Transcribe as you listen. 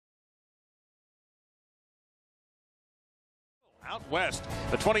Out west,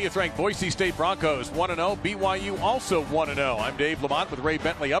 the 20th ranked Boise State Broncos 1-0. BYU also 1-0. I'm Dave Lamont with Ray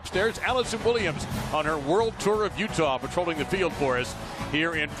Bentley upstairs. Allison Williams on her world tour of Utah patrolling the field for us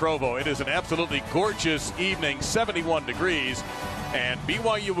here in Provo. It is an absolutely gorgeous evening, 71 degrees. And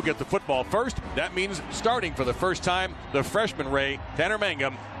BYU will get the football first. That means starting for the first time, the freshman Ray, Tanner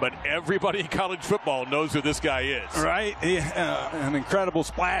Mangum. But everybody in college football knows who this guy is. Right. An incredible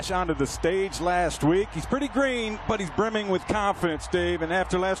splash onto the stage last week. He's pretty green, but he's brimming with confidence, Dave. And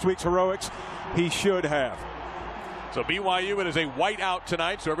after last week's heroics, he should have. So BYU, it is a white out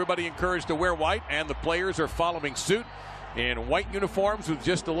tonight, so everybody encouraged to wear white, and the players are following suit in white uniforms with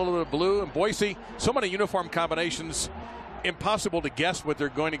just a little bit of blue. And Boise, so many uniform combinations, impossible to guess what they're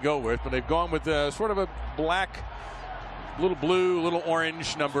going to go with, but they've gone with sort of a black, little blue, little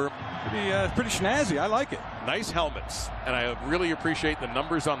orange number. Pretty snazzy. I like it. Nice helmets, and I really appreciate the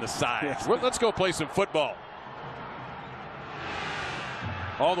numbers on the sides. Yes. Let's go play some football.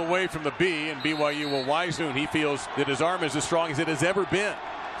 All the way from the B, and BYU will Wiseman. He feels that his arm is as strong as it has ever been.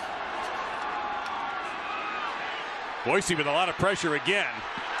 Boise with a lot of pressure again.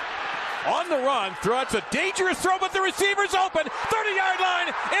 On the run, it's a dangerous throw, but the receiver's open. 30-yard line.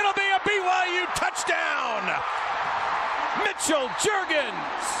 It'll be a BYU touchdown. Mitchell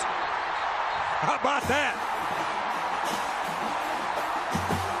Juergens. How about that?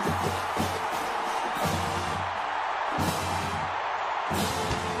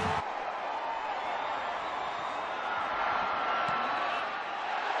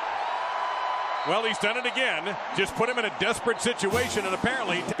 Well, he's done it again. Just put him in a desperate situation, and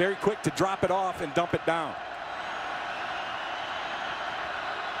apparently very quick to drop it off and dump it down.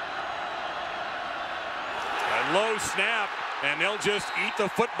 A low snap, and they'll just eat the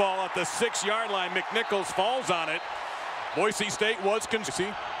football at the 6-yard line. McNichols falls on it. Boise State was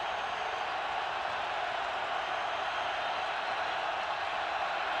conceding.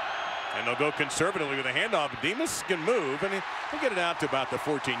 And they'll go conservatively with a handoff. Demas can move, and he'll get it out to about the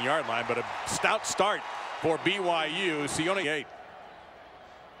 14-yard line, but a stout start for BYU. Sione 8.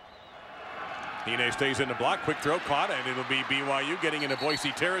 Hine stays in the block. Quick throw caught, and it'll be BYU getting into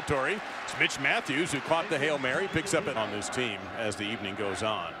Boise territory. It's Mitch Matthews who caught the Hail Mary, picks up it on this team as the evening goes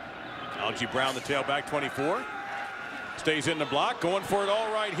on. Algie Brown, the tailback, 24. Stays in the block, going for it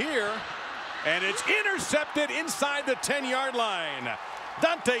all right here. And it's intercepted inside the 10-yard line.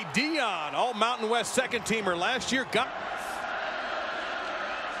 Dante Dion, all Mountain West second teamer last year.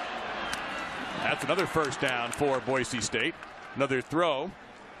 That's another first down for Boise State. Another throw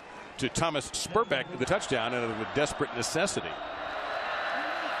to Thomas Spurbeck, the touchdown, out of a desperate necessity.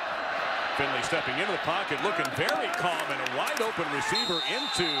 Finley stepping into the pocket, looking very calm, and a wide open receiver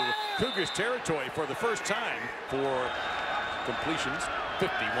into Cougars territory for the first time for completions,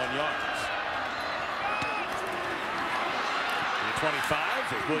 51 yards. 25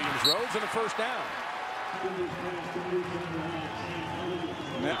 is Williams Rhodes and a first down.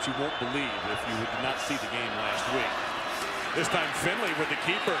 That you won't believe if you did not see the game last week. This time Finley with the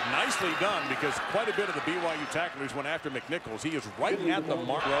keeper. Nicely done, because quite a bit of the BYU tacklers went after McNichols. He is right at the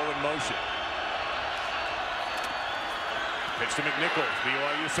mark. Row in motion. Pitch to McNichols.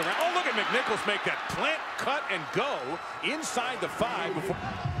 BYU surround. Oh, look at McNichols make that plant, cut, and go inside the 5 before.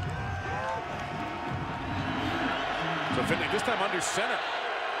 So Finley this time under center.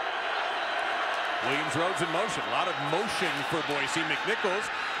 Williams Rhodes in motion. A lot of motion for Boise. McNichols,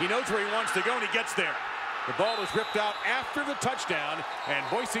 he knows where he wants to go, and he gets there. The ball is ripped out after the touchdown, and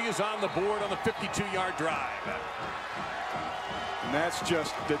Boise is on the board on the 52-yard drive. And that's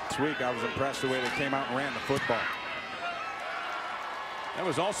just this week. I was impressed the way they came out and ran the football. That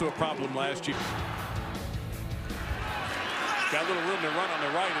was also a problem last year. Got a little room to run on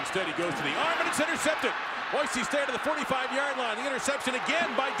the right. Instead, he goes to the arm, and it's intercepted. Boise State to the 45-yard line. The interception again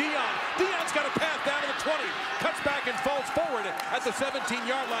by Dion. Dion's got a path down to the 20. Cuts back and falls forward at the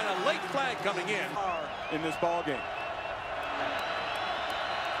 17-yard line. A late flag coming in this ball game.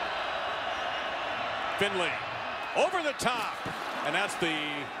 Finley over the top. And that's the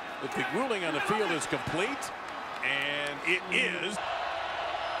ruling on the field is complete. And it is.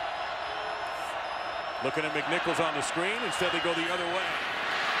 Looking at McNichols on the screen. Instead, they go the other way.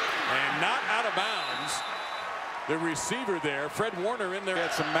 And not out of bounds. The receiver there, Fred Warner, in there.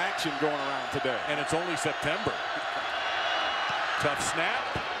 Had some action going around today. And it's only September. Tough snap.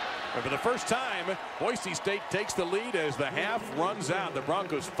 And for the first time, Boise State takes the lead as the half runs out. The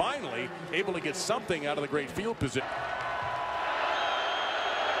Broncos finally able to get something out of the great field position.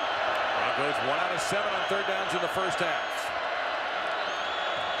 Broncos 1 out of 7 on third downs in the first half.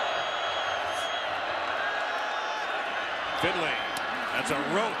 Finley That's a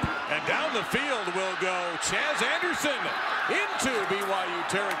rope, and down the field will go Chaz Anderson into BYU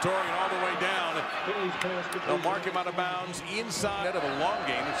territory and all the way down. They'll mark him out of bounds inside of a long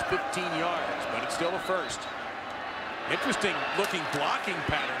gain. It's 15 yards, but it's still a first. Interesting looking blocking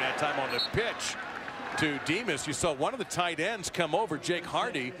pattern that time on the pitch to Demas. You saw one of the tight ends come over, Jake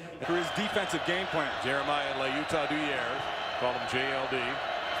Hardy, for his defensive game plan. Jeremiah Leutah-Duyer, call him JLD.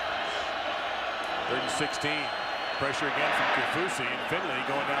 3rd and 16. Pressure again from Kafusi, and Finley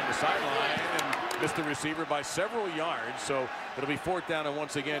going down the sideline and missed the receiver by several yards. So it'll be 4th down, and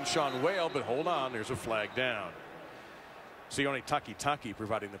once again Sean Whale, but hold on, there's a flag down. Sione Takitaki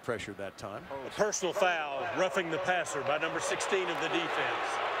providing the pressure that time. A personal foul, roughing the passer by number 16 of the defense.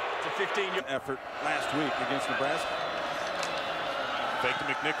 It's a 15-yard effort last week against Nebraska. Fake to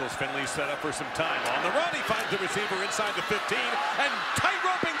McNichols. Finley set up for some time. On the run, he finds the receiver inside the 15 and tight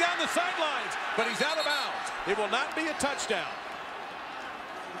roping down the sidelines, but he's out of bounds. It will not be a touchdown.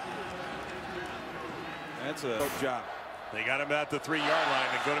 That's a good job. They got him at the 3-yard line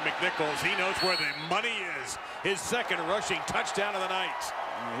and go to McNichols. He knows where the money is. His 2nd rushing touchdown of the night.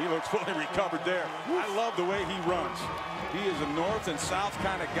 He looks fully recovered there. I love the way he runs. He is a north and south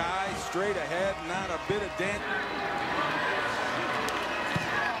kind of guy, straight ahead, not a bit of dent.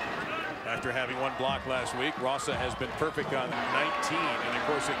 After having one block last week, Rossa has been perfect on 19, and of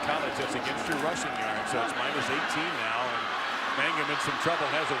course in college that's against your rushing yards, so it's -18 now. And Mangum in some trouble,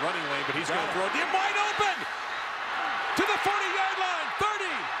 has a running lane, but he's going to throw it wide open to the 40-yard line.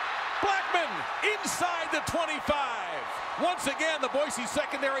 30. Blackman inside the 25. Once again, the Boise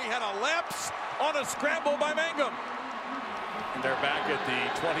secondary had a lapse on a scramble by Mangum. And they're back at the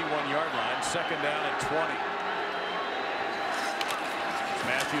 21-yard line, 2nd down and 20.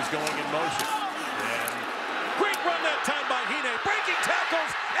 Matthews going in motion. And great run that time by Hine. Breaking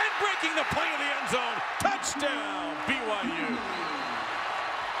tackles and breaking the play in the end zone. Touchdown, BYU.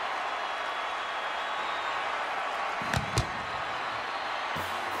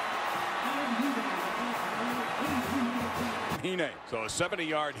 Hine. So a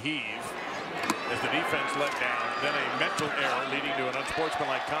 70-yard heave as the defense let down. Then a mental error leading to an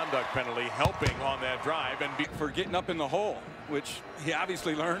unsportsmanlike conduct penalty, helping on that drive and for getting up in the hole, which he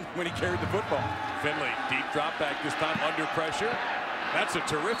obviously learned when he carried the football. Finley, deep drop back this time under pressure. That's a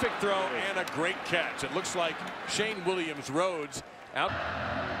terrific throw and a great catch. It looks like Shane Williams-Rhodes out.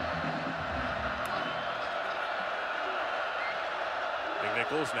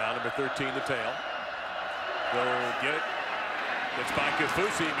 McNichols now, number 13, the tail. Will get it. It's by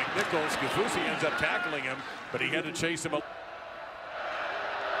Kafusi. McNichols. Kafusi ends up tackling him, but he had to chase him. Finley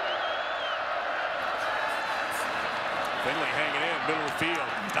hanging in, middle of the field.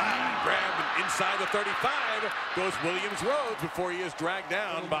 Grabbed inside the 35. Goes Williams-Rhodes before he is dragged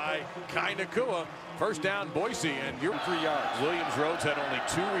down by Kai Nakua. 1st down, Boise, and you're 3 yards. Williams-Rhodes had only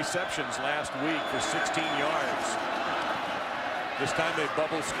 2 receptions last week for 16 yards. This time they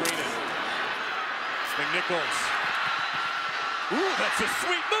bubble screen it. McNichols. Ooh, that's a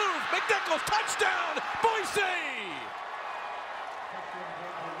sweet move. McNichols, touchdown, Boise!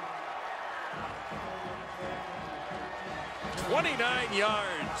 "29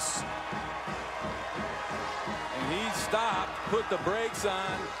 yards. And he stopped, put the brakes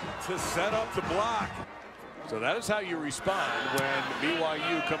on to set up the block. So that is how you respond when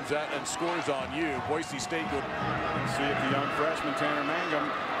BYU comes out and scores on you. Boise State good. See if the young freshman Tanner Mangum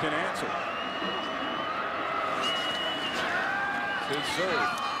can answer. His serve.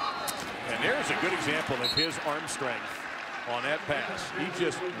 And there's a good example of his arm strength on that pass. He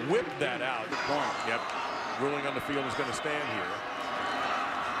just whipped that out. Good point. Yep. Ruling on the field is going to stand here.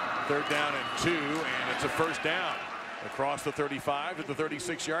 3rd down and 2, and it's a 1st down. Across the 35 to the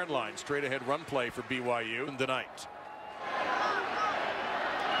 36-yard line. Straight ahead run play for BYU tonight.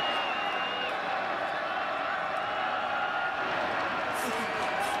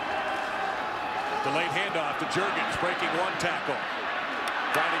 Delayed handoff to Juergens, breaking one tackle.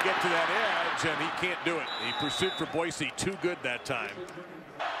 Trying to get to that edge, and he can't do it. He pursued for Boise, too good that time.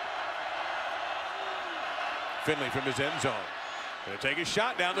 Finley from his end zone. Going to take a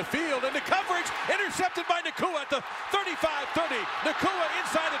shot down the field into coverage. Intercepted by Nakua at the 35-30. Nakua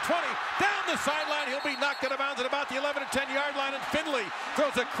inside the 20. Down the sideline. He'll be knocked out of bounds at about the 11 and 10-yard line. And Finley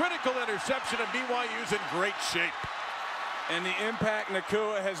throws a critical interception, and BYU's in great shape. And the impact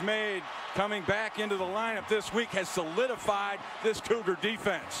Nakua has made coming back into the lineup this week has solidified this Cougar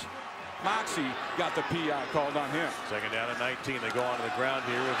defense. Moxie got the PI called on him. 2nd down and 19. They go onto the ground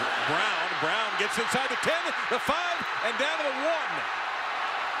here with Brown. Brown gets inside the 10, the 5, and down to the 1.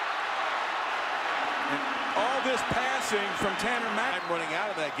 And all this passing from Tanner Mack. I'm running out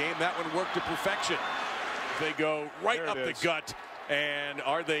of that game. That one worked to perfection. They go right up the gut And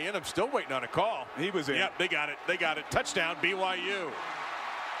are they in? I'm still waiting on a call. He was in. Yep, they got it. They got it. Touchdown, BYU.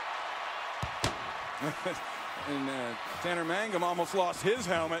 And Tanner Mangum almost lost his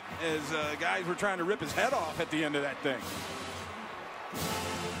helmet as guys were trying to rip his head off at the end of that thing.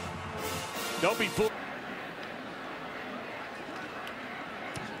 Don't be fooled.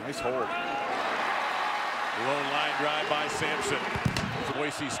 Nice hold. Low line drive by Sampson.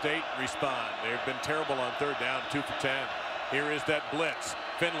 Boise State respond. They've been terrible on third down, 2 for 10. Here is that blitz.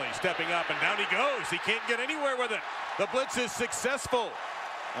 Finley stepping up, and down he goes. He can't get anywhere with it. The blitz is successful.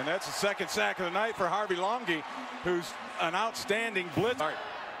 And that's the second sack of the night for Harvey Longy, who's an outstanding blitz. 3rd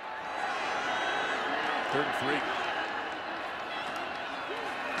and 3.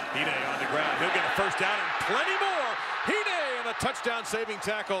 Hine on the ground. He'll get a first down and plenty more. Hine and a touchdown saving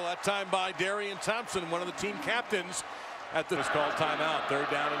tackle, that time by Darian Thompson, one of the team captains at the called timeout. 3rd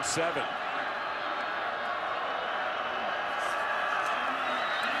down and 7.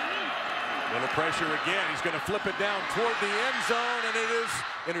 Little pressure again. He's going to flip it down toward the end zone, and it is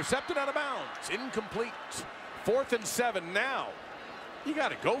intercepted out of bounds. Incomplete. 4th and 7 now. You got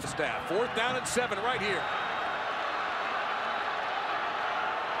to go, staff. 4th down and 7 right here.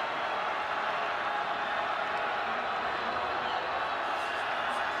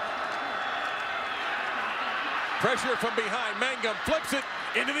 Pressure from behind. Mangum flips it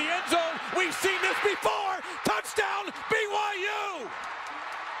into the end zone. We've seen this before. Touchdown, BYU.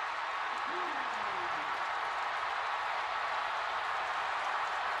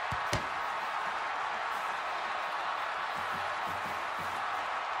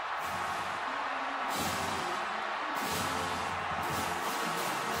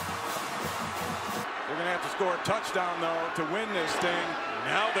 They're going to have to score a touchdown, though, to win this thing.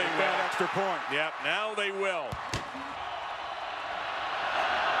 Now they will. That extra point. Yep, now they will.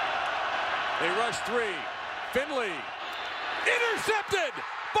 They rush 3. Finley intercepted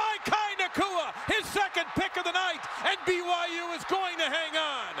by Kai Nakua, his second pick of the night, and BYU is going to hang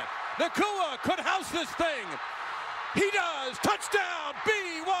on. Nakua could house this thing. He does. Touchdown,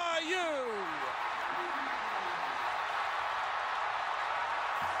 BYU.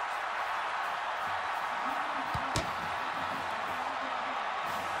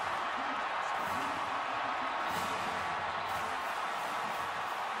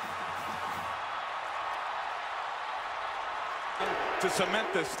 To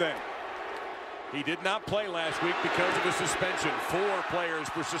cement this thing. He did not play last week because of a suspension. 4 players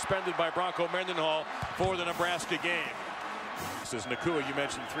were suspended by Bronco Mendenhall for the Nebraska game. This is Nakua. You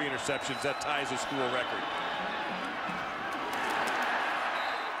mentioned 3 interceptions. That ties a school record.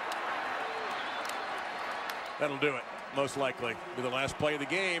 That'll do it. Most likely be the last play of the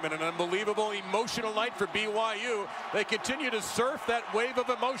game, and an unbelievable emotional night for BYU. They continue to surf that wave of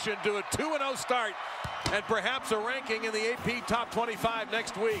emotion to a 2-0 start and perhaps a ranking in the AP Top 25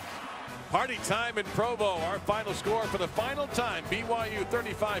 next week. Party time in Provo. Our final score for the final time, BYU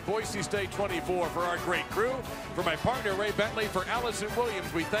 35, Boise State 24. For our great crew, for my partner Ray Bentley, for Allison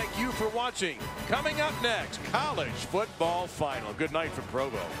Williams, we thank you for watching. Coming up next, college football final. Good night from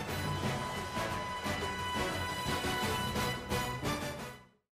Provo.